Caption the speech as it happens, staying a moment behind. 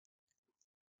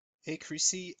Hey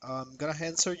Chrissy, I'm gonna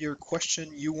answer your question.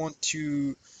 You want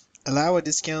to allow a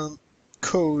discount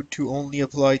code to only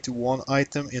apply to one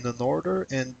item in an order,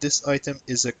 and this item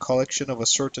is a collection of a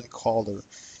certain color.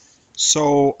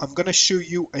 So I'm gonna show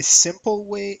you a simple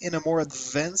way and a more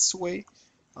advanced way.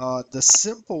 The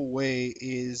simple way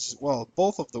is, well,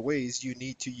 both of the ways you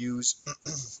need to use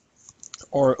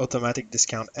our automatic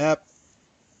discount app.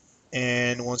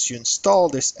 And once you install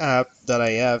this app that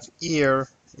I have here,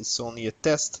 it's only a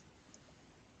test,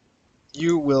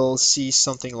 you will see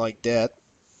something like that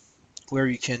where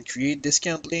you can create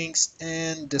discount links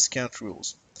and discount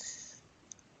rules.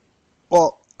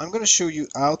 Well, I'm going to show you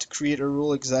how to create a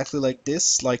rule exactly like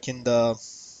this, like in the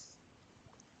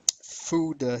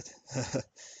food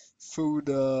food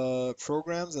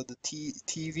programs at the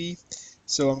TV.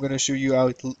 So I'm going to show you how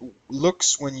it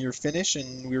looks when you're finished,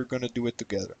 and we're going to do it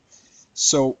together.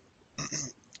 So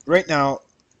right now,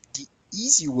 the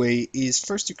easy way is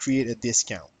first to create a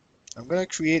discount. I'm going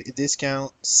to create a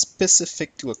discount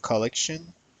specific to a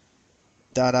collection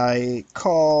that I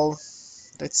call,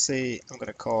 let's say I'm going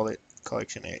to call it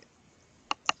collection A.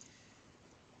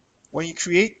 When you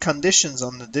create conditions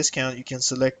on the discount, you can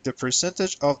select the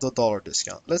percentage of the dollar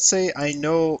discount. Let's say I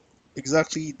know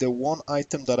exactly the one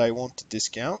item that I want to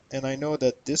discount, and I know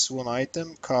that this one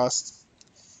item costs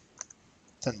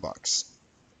 10 bucks.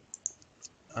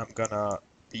 I'm gonna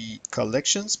be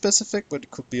collection specific, but it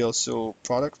could be also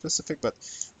product specific. But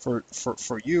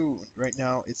for you right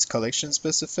now, it's collection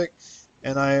specific.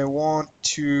 And I want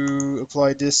to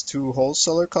apply this to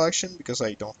wholesaler collection because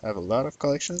I don't have a lot of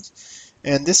collections.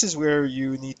 And this is where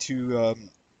you need to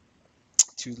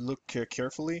look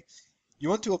carefully. You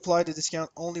want to apply the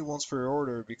discount only once per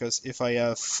order because if I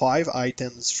have 5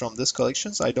 items from this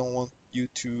collections, I don't want you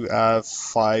to have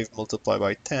 5 multiplied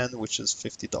by 10, which is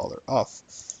 $50 off.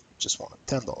 Just want a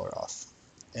 $10 off.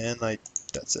 And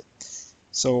that's it.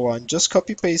 So I just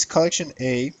copy paste collection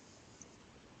A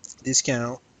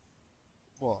discount.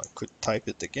 Well, I could type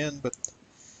it again, but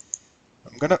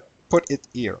I'm gonna put it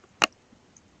here.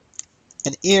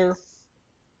 And here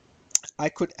I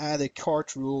could add a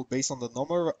cart rule based on the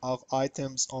number of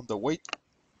items on the weight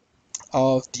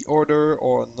of the order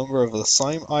or number of the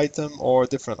same item or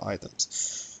different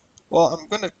items. Well, I'm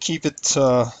gonna keep it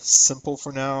simple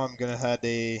for now. I'm gonna add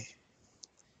a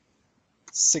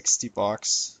 60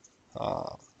 bucks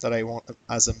that I want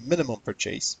as a minimum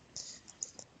purchase.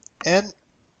 And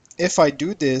if I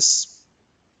do this,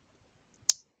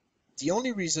 the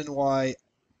only reason why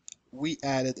we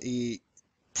added a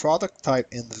product type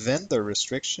and vendor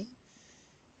restriction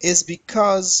is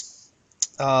because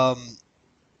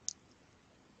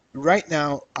right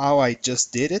now how I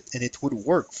just did it, and it would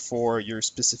work for your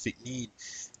specific need,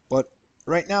 but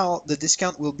right now the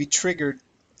discount will be triggered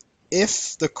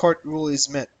if the cart rule is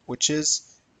met, which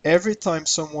is every time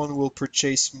someone will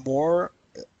purchase more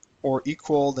or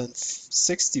equal than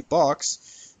 60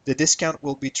 bucks, the discount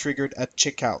will be triggered at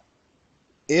checkout.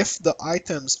 If the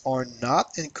items are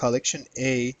not in collection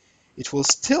A, it will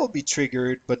still be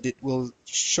triggered, but it will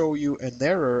show you an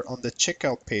error on the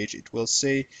checkout page. It will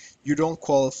say you don't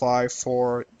qualify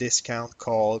for discount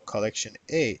called collection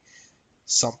A.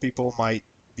 Some people might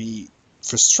be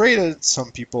frustrated,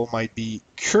 some people might be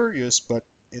curious, but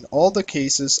in all the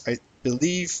cases, I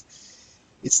believe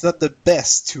it's not the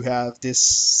best to have this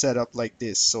set up like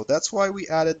this. So that's why we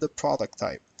added the product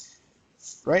type.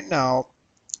 Right now,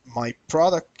 my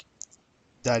product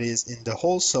that is in the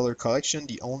wholesaler collection,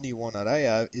 the only one that I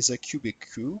have is a cubic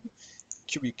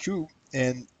cube,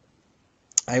 and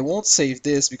I won't save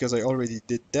this because I already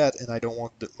did that and I don't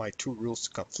want my two rules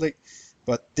to conflict.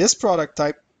 But this product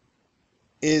type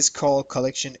is called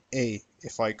collection A.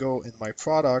 If I go in my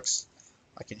products,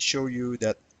 I can show you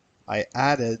that I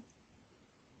added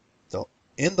the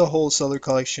in the wholesaler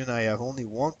collection, I have only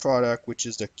one product, which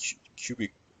is the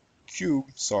cubic cube,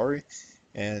 sorry,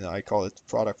 and I call it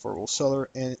product for wholesaler,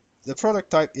 and the product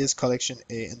type is collection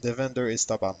A and the vendor is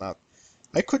Tabarnak.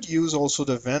 I could use also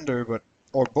the vendor, but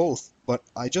or both, but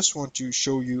I just want to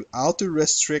show you how to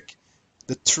restrict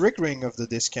the triggering of the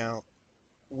discount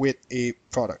with a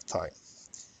product type.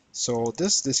 So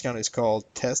this discount is called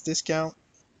test discount.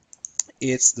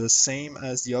 It's the same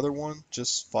as the other one,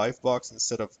 just $5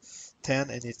 instead of 10,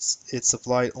 and it's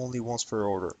applied only once per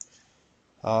order.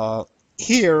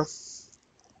 Here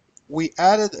we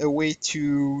added a way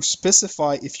to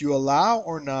specify if you allow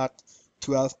or not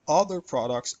to have other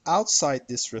products outside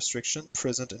this restriction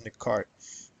present in the cart,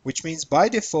 which means by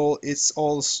default it's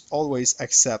always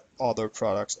accept other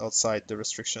products outside the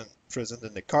restriction present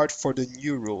in the cart for the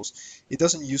new rules. It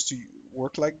doesn't used to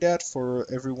work like that for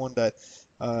everyone that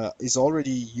is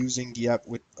already using the app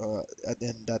with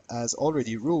and that has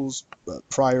already rules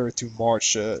prior to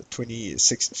March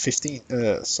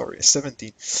 2015, sorry,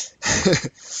 17.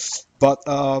 But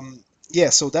yeah,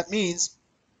 so that means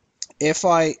if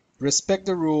I respect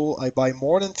the rule, I buy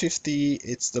more than 50,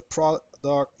 it's the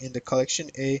product in the collection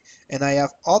A, and I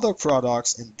have other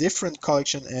products in different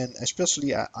collection, and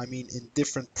especially I mean in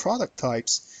different product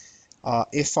types.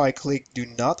 If I click do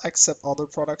not accept other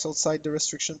products outside the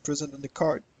restriction present in the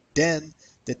cart, then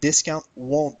the discount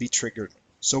won't be triggered.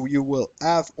 So you will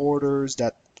have orders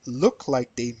that look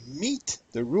like they meet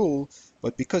the rule,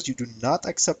 but because you do not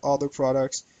accept other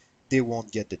products, they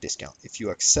won't get the discount. If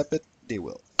you accept it, they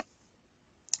will.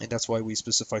 And that's why we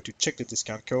specify to check the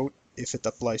discount code if it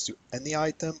applies to any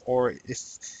item or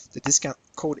if the discount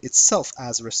code itself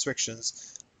has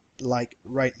restrictions. Like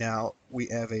right now, we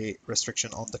have a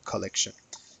restriction on the collection.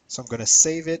 So I'm going to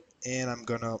save it and I'm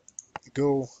going to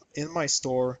go in my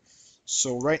store.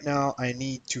 So right now I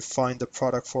need to find the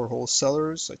product for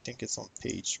wholesalers. I think it's on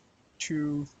page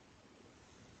 2.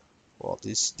 Well,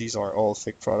 these are all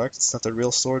fake products. It's not a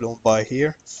real store. Don't buy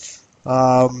here.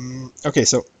 Okay,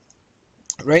 so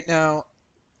right now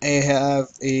I have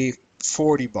a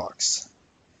 40 bucks,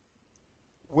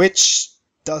 which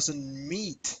doesn't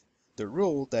meet the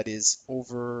rule that is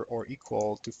over or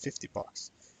equal to 50 bucks.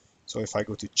 So if I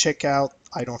go to checkout,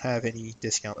 I don't have any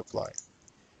discount applied.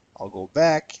 I'll go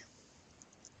back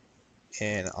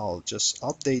and I'll just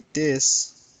update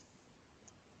this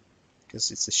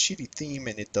because it's a shitty theme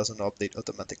and it doesn't update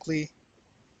automatically.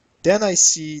 Then I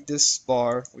see this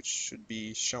bar, which should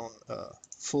be shown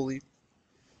fully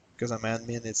because I'm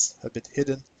admin, it's a bit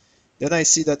hidden. Then I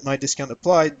see that my discount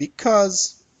applied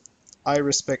because I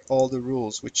respect all the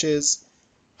rules, which is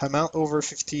amount over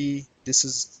 50. This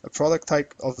is a product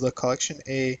type of the collection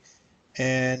A,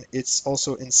 and it's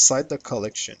also inside the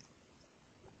collection.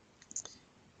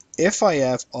 If I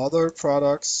have other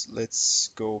products, let's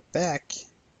go back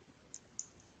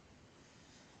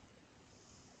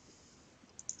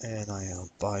and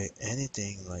I'll buy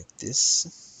anything like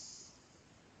this.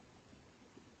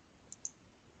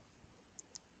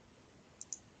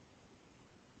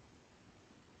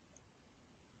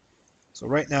 So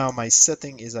right now my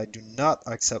setting is I do not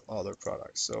accept other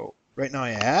products. So right now I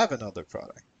have another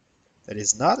product that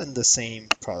is not in the same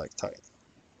product type.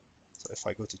 So if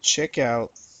I go to checkout,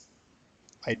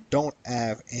 I don't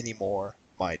have anymore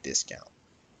my discount,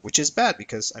 which is bad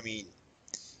because I mean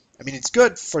it's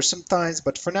good for sometimes,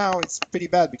 but for now it's pretty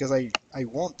bad because I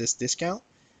want this discount.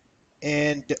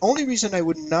 And the only reason I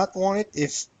would not want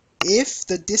it if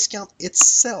the discount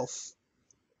itself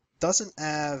doesn't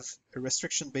have a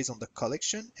restriction based on the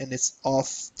collection and it's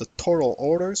off the total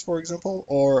orders, for example,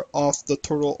 or off the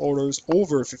total orders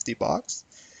over 50 bucks,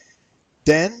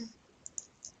 then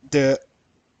the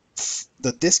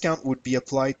discount would be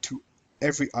applied to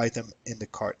every item in the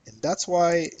cart. And that's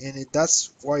why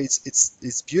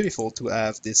it's beautiful to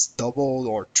have this double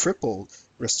or triple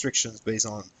restrictions based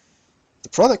on the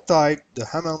product type, the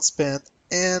amount spent,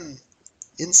 and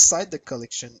inside the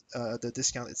collection, the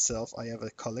discount itself, I have a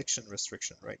collection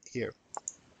restriction right here.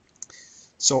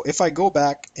 So if I go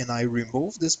back and I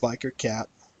remove this biker cap,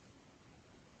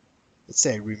 let's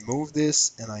say I remove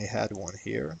this and I had one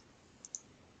here.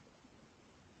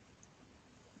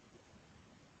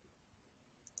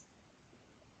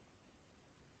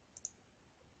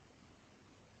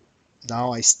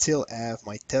 Now I still have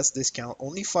my test discount,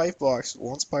 only $5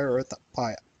 once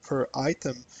per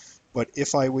item. But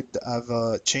if I would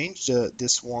have changed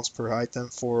this once per item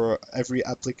for every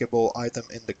applicable item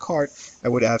in the cart, I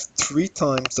would have 3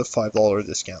 times the $5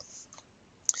 discount.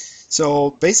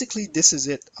 So basically this is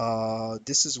it.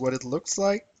 This is what it looks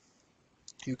like.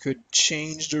 You could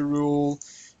change the rule,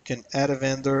 you can add a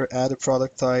vendor, add a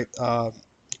product type,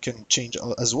 you can change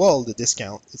as well the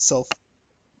discount itself,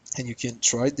 and you can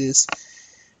try this.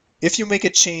 If you make a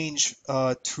change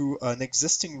to an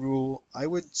existing rule, I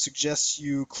would suggest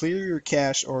you clear your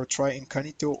cache or try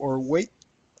incognito or wait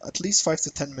at least 5 to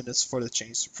 10 minutes for the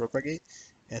change to propagate,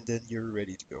 and then you're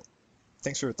ready to go.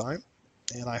 Thanks for your time,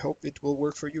 and I hope it will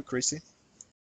work for you, Chrissy.